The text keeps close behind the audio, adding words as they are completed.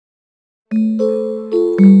So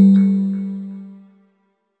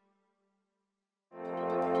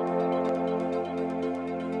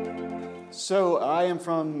I am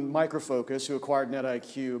from Micro Focus, who acquired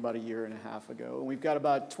NetIQ about 1.5 years ago. And we've got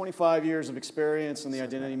about 25 years of experience in the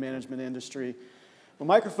identity management industry. Well,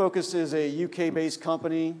 Micro Focus is a UK-based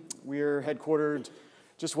company. We're headquartered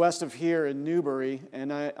just west of here in Newbury.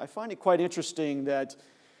 And I find it quite interesting that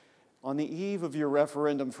on the eve of your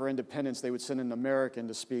referendum for independence, they would send an American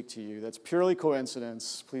to speak to you. That's purely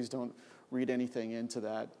coincidence. Please don't read anything into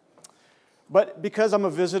that. But because I'm a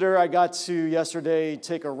visitor, I got to yesterday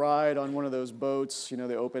take a ride on one of those boats, you know,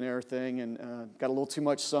 the open air thing, and got a little too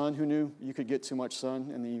much sun. Who knew you could get too much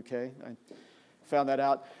sun in the UK? I found that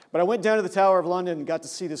out. But I went down to the Tower of London and got to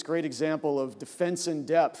see this great example of defense in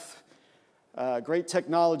depth. Great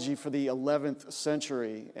technology for the 11th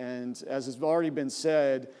century. And as has already been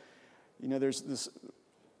said, you know, there's this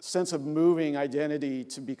sense of moving identity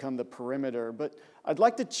to become the perimeter. But I'd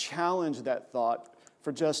like to challenge that thought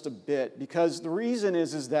for just a bit, because the reason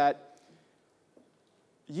is that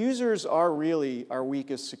users are really our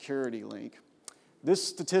weakest security link. This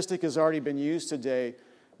statistic has already been used today,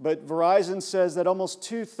 but Verizon says that almost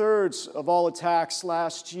 2/3 of all attacks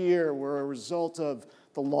last year were a result of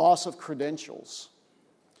the loss of credentials.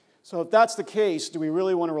 So if that's the case, do we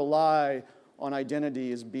really want to rely on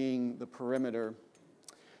identity as being the perimeter?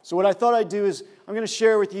 So what I thought I'd do is I'm going to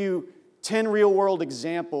share with you 10 real-world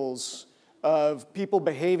examples of people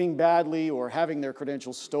behaving badly or having their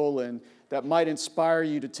credentials stolen that might inspire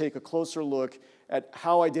you to take a closer look at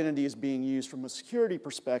how identity is being used from a security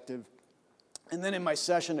perspective. And then in my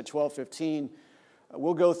session at 12:15,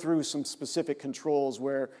 we'll go through some specific controls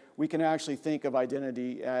where we can actually think of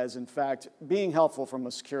identity as, in fact, being helpful from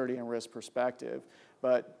a security and risk perspective,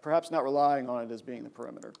 but perhaps not relying on it as being the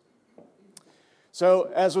perimeter. So,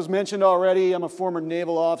 as was mentioned already, I'm a former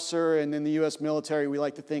naval officer, and in the U.S. military, we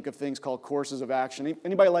like to think of things called courses of action.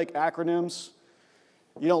 Anybody like acronyms?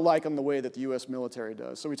 You don't like them the way that the U.S. military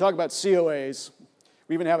does. So we talk about COAs.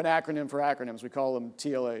 We even have an acronym for acronyms. We call them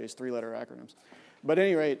TLAs, 3-letter acronyms. But at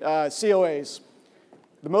any rate, COAs.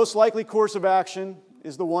 The most likely course of action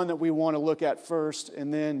is the one that we want to look at first,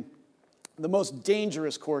 and then the most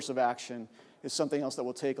dangerous course of action is something else that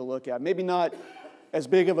we'll take a look at. Maybe not as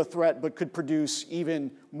big of a threat, but could produce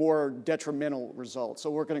even more detrimental results.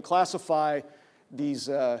 So we're going to classify these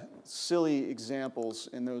silly examples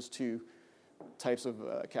in those two types of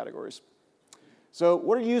categories. So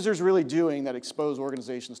what are users really doing that expose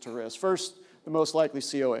organizations to risk? First, the most likely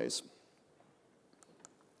COAs.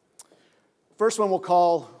 First one we'll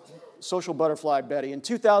call Social Butterfly Betty. In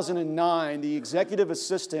 2009, the executive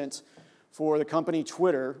assistant for the company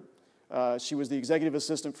Twitter, she was the executive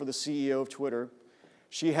assistant for the CEO of Twitter,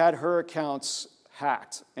 she had her accounts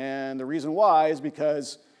hacked. And the reason why is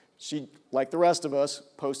because she, like the rest of us,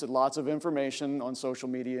 posted lots of information on social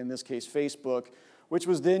media, in this case Facebook, which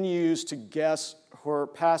was then used to guess her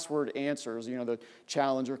password answers, you know, the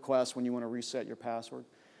challenge request when you want to reset your password.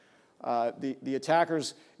 The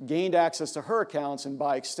attackers gained access to her accounts and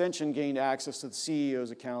by extension gained access to the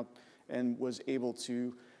CEO's account and was able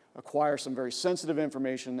to acquire some very sensitive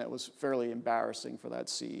information that was fairly embarrassing for that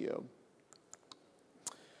CEO.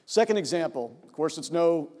 Second example, of course, it's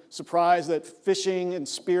no surprise that phishing and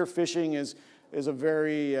spear phishing is a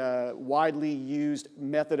very widely used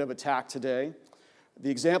method of attack today. The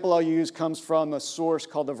example I'll use comes from a source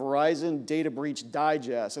called the Verizon Data Breach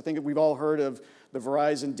Digest. I think we've all heard of the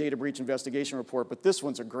Verizon Data Breach Investigation Report, but this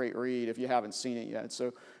one's a great read if you haven't seen it yet.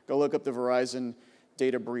 So go look up the Verizon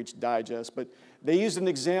Data Breach Digest. But they used an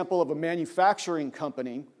example of a manufacturing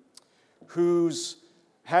company who's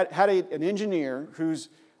had an engineer who's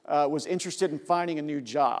was interested in finding a new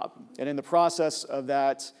job. And in the process of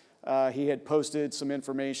that, he had posted some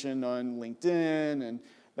information on LinkedIn and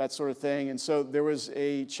that sort of thing. And so there was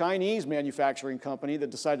a Chinese manufacturing company that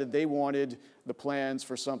decided they wanted the plans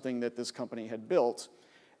for something that this company had built.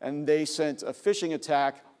 And they sent a phishing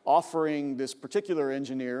attack offering this particular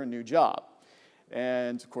engineer a new job.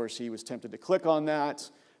 And of course, he was tempted to click on that.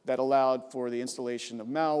 That allowed for the installation of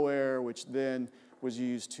malware, which then was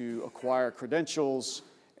used to acquire credentials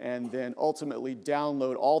and then ultimately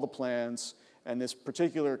download all the plans. And this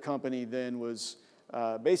particular company then was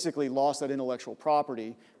basically lost that intellectual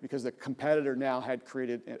property because the competitor now had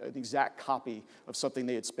created an exact copy of something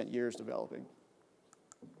they had spent years developing.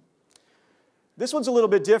 This one's a little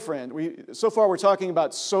bit different. So far we're talking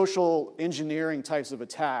about social engineering types of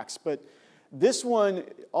attacks, but this one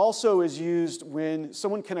also is used when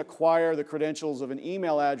someone can acquire the credentials of an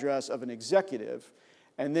email address of an executive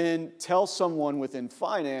and then tell someone within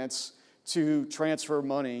finance to transfer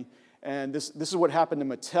money. And this is what happened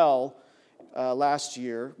to Mattel. last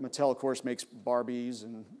year. Mattel, of course, makes Barbies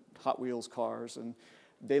and Hot Wheels cars, and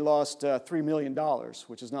they lost $3 million,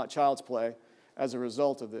 which is not child's play, as a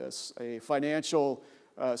result of this.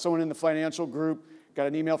 Someone in the financial group got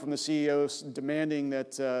an email from the CEO demanding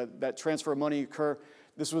that that transfer of money occur.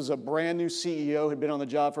 This was a brand new CEO, had been on the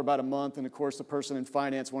job for about a month, and of course the person in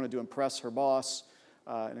finance wanted to impress her boss,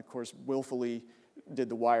 and of course willfully did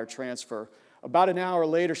the wire transfer. About an hour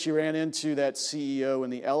later, she ran into that CEO in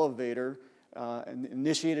the elevator and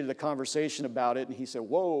initiated a conversation about it, and he said,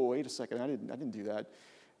 "Whoa, wait a second, I didn't do that."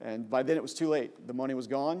 And by then it was too late. The money was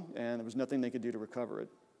gone, and there was nothing they could do to recover it.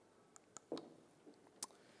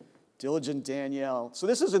 Diligent Danielle. So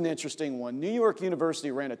this is an interesting one. New York University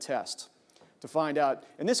ran a test to find out.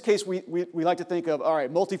 In this case, we like to think of, all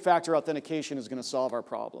right, multi-factor authentication is going to solve our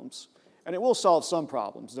problems. And it will solve some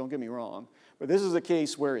problems, don't get me wrong. But this is a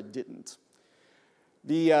case where it didn't.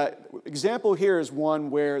 The example here is one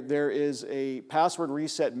where there is a password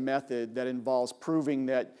reset method that involves proving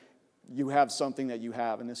that you have something that you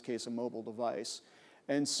have, in this case, a mobile device.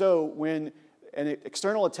 And so when an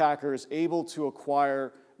external attacker is able to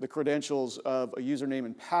acquire the credentials of a username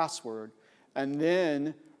and password, and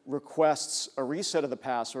then requests a reset of the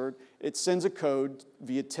password, it sends a code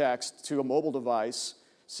via text to a mobile device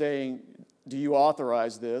saying, "Do you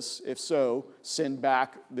authorize this? If so, send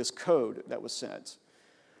back this code that was sent."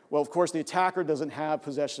 Well, of course, the attacker doesn't have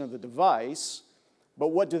possession of the device, but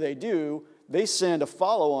what do? They send a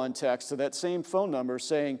follow-on text to that same phone number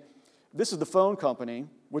saying, "This is the phone company.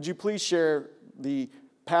 Would you please share the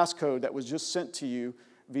passcode that was just sent to you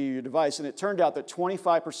via your device?" And it turned out that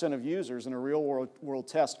 25% of users in a real-world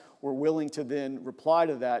test were willing to then reply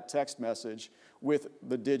to that text message with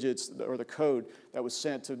the digits or the code that was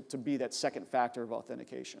sent to be that second factor of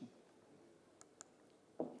authentication.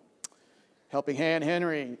 Helping Hand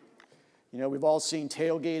Henry. You know, we've all seen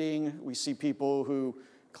tailgating. We see people who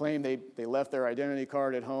claim they left their identity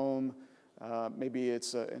card at home. Maybe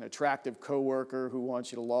it's an attractive coworker who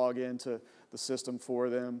wants you to log into the system for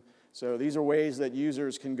them. So these are ways that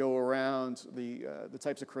users can go around the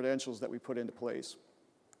types of credentials that we put into place.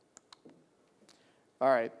 All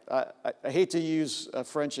right, I hate to use a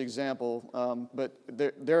French example, but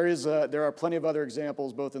there are plenty of other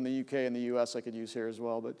examples, both in the UK and the US I could use here as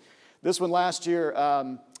well. But this one last year,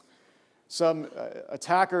 some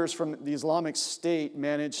attackers from the Islamic State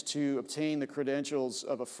managed to obtain the credentials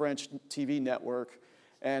of a French TV network,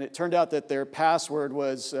 and it turned out that their password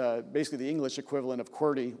was basically the English equivalent of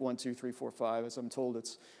QWERTY 12345. As I'm told,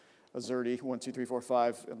 it's AZERTY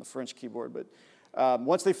 12345 on the French keyboard. But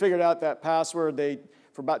once they figured out that password,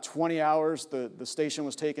 for about 20 hours, the station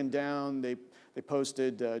was taken down. They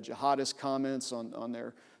posted jihadist comments on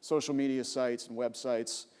their social media sites and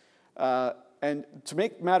websites. And to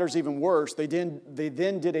make matters even worse, they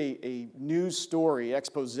then did a news story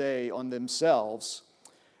expose on themselves.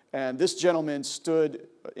 And this gentleman stood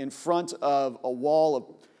in front of a wall of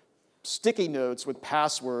sticky notes with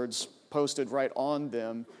passwords posted right on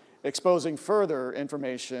them, exposing further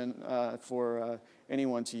information for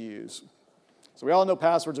anyone to use. So we all know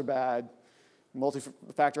passwords are bad.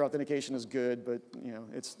 Multi-factor authentication is good, but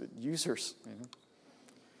it's the users.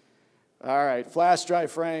 All right, flash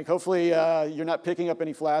drive, Frank. Hopefully you're not picking up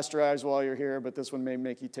any flash drives while you're here, but this one may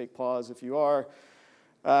make you take pause if you are.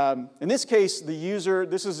 In this case, the user,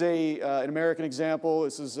 this is an American example.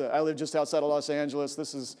 I live just outside of Los Angeles.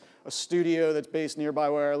 This is a studio that's based nearby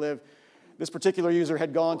where I live. This particular user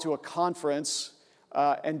had gone to a conference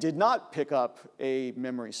and did not pick up a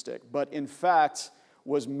memory stick, but in fact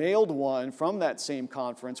was mailed one from that same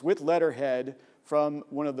conference with letterhead from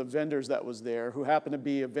one of the vendors that was there, who happened to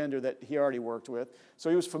be a vendor that he already worked with. So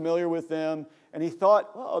he was familiar with them, and he thought,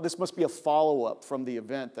 oh, this must be a follow-up from the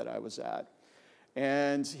event that I was at.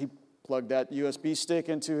 And he plugged that USB stick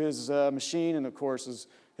into his machine, and of course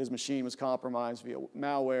his machine was compromised via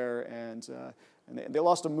malware, and they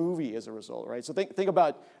lost a movie as a result, right? So think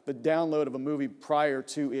about the download of a movie prior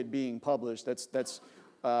to it being published. That's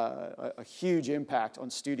a huge impact on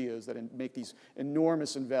studios that make these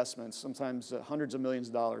enormous investments, sometimes hundreds of millions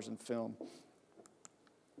of dollars in film.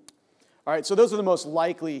 All right, so those are the most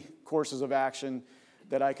likely courses of action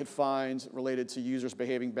that I could find related to users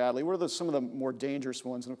behaving badly. What are some of the more dangerous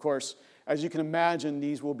ones? And of course, as you can imagine,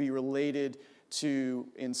 these will be related to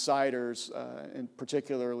insiders and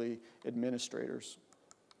particularly administrators.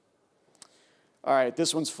 All right,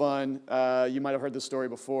 this one's fun. You might have heard this story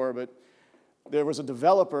before, but there was a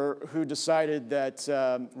developer who decided that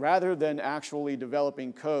rather than actually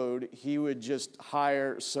developing code, he would just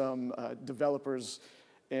hire some developers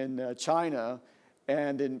in China.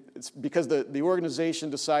 And it's because the organization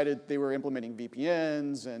decided they were implementing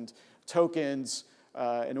VPNs and tokens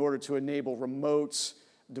in order to enable remote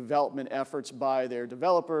development efforts by their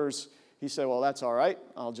developers. He said, well, that's all right.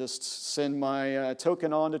 I'll just send my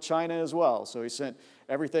token on to China as well. So he sent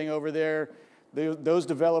everything over there. Those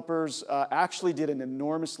developers actually did an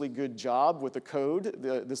enormously good job with the code.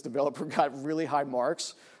 This developer got really high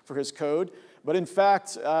marks for his code. But in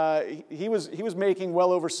fact, he was making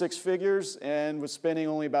well over 6 figures and was spending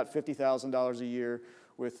only about $50,000 a year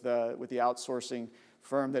with the outsourcing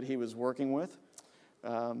firm that he was working with.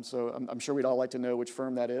 So I'm sure we'd all like to know which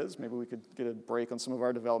firm that is. Maybe we could get a break on some of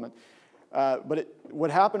our development. But what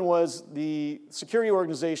happened was the security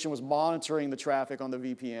organization was monitoring the traffic on the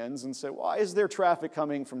VPNs and said, why is there traffic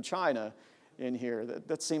coming from China in here?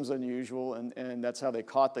 That seems unusual, and that's how they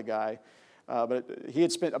caught the guy. But he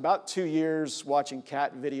had spent about 2 years watching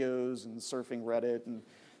cat videos and surfing Reddit and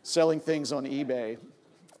selling things on eBay.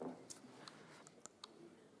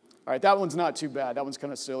 All right, that one's not too bad. That one's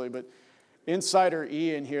kind of silly, but Insider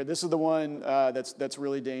E in here, this is the one that's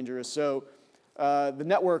really dangerous. So the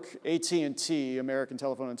network AT&T, American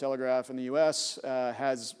Telephone and Telegraph in the US,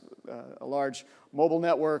 has a large mobile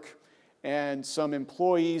network, and some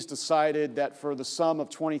employees decided that for the sum of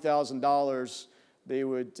 $20,000, they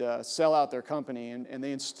would sell out their company, and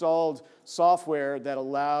they installed software that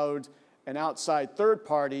allowed an outside third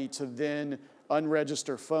party to then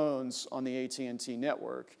unregister phones on the AT&T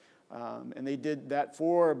network. And they did that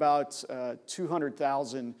for about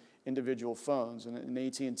 200,000 individual phones, and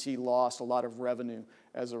AT&T lost a lot of revenue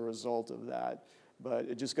as a result of that. But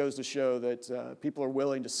it just goes to show that people are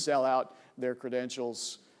willing to sell out their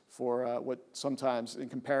credentials for what sometimes, in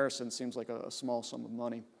comparison, seems like a small sum of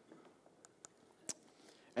money.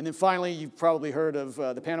 And then finally, you've probably heard of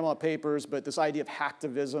the Panama Papers, but this idea of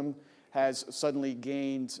hacktivism has suddenly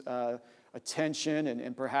gained attention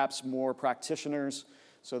and perhaps more practitioners.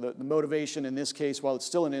 So the motivation in this case, while it's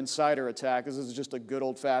still an insider attack, this is just a good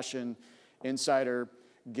old-fashioned insider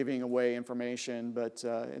giving away information, but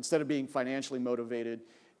instead of being financially motivated,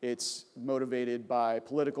 it's motivated by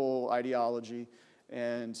political ideology.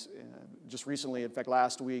 And just recently, in fact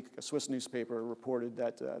last week, a Swiss newspaper reported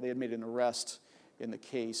that they had made an arrest in the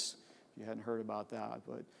case, if you hadn't heard about that.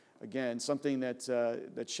 But again, something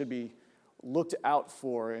that should be looked out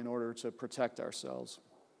for in order to protect ourselves.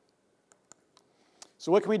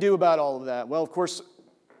 So what can we do about all of that? Well, of course,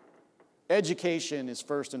 education is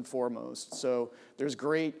first and foremost. So there's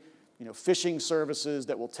great phishing services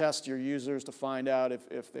that will test your users to find out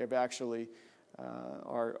if they've actually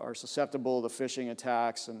are susceptible to phishing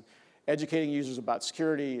attacks, and educating users about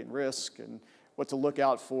security and risk and what to look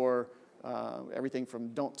out for, everything from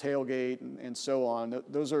don't tailgate and so on.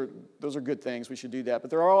 Those are good things. We should do that. But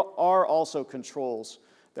there are also controls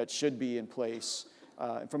that should be in place.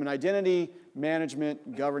 From an identity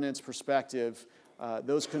management governance perspective,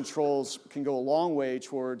 those controls can go a long way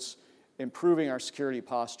towards improving our security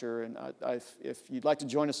posture. And if you'd like to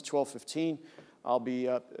join us at 12:15, I'll be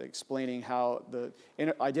explaining how the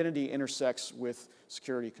identity intersects with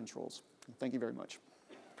security controls. Thank you very much.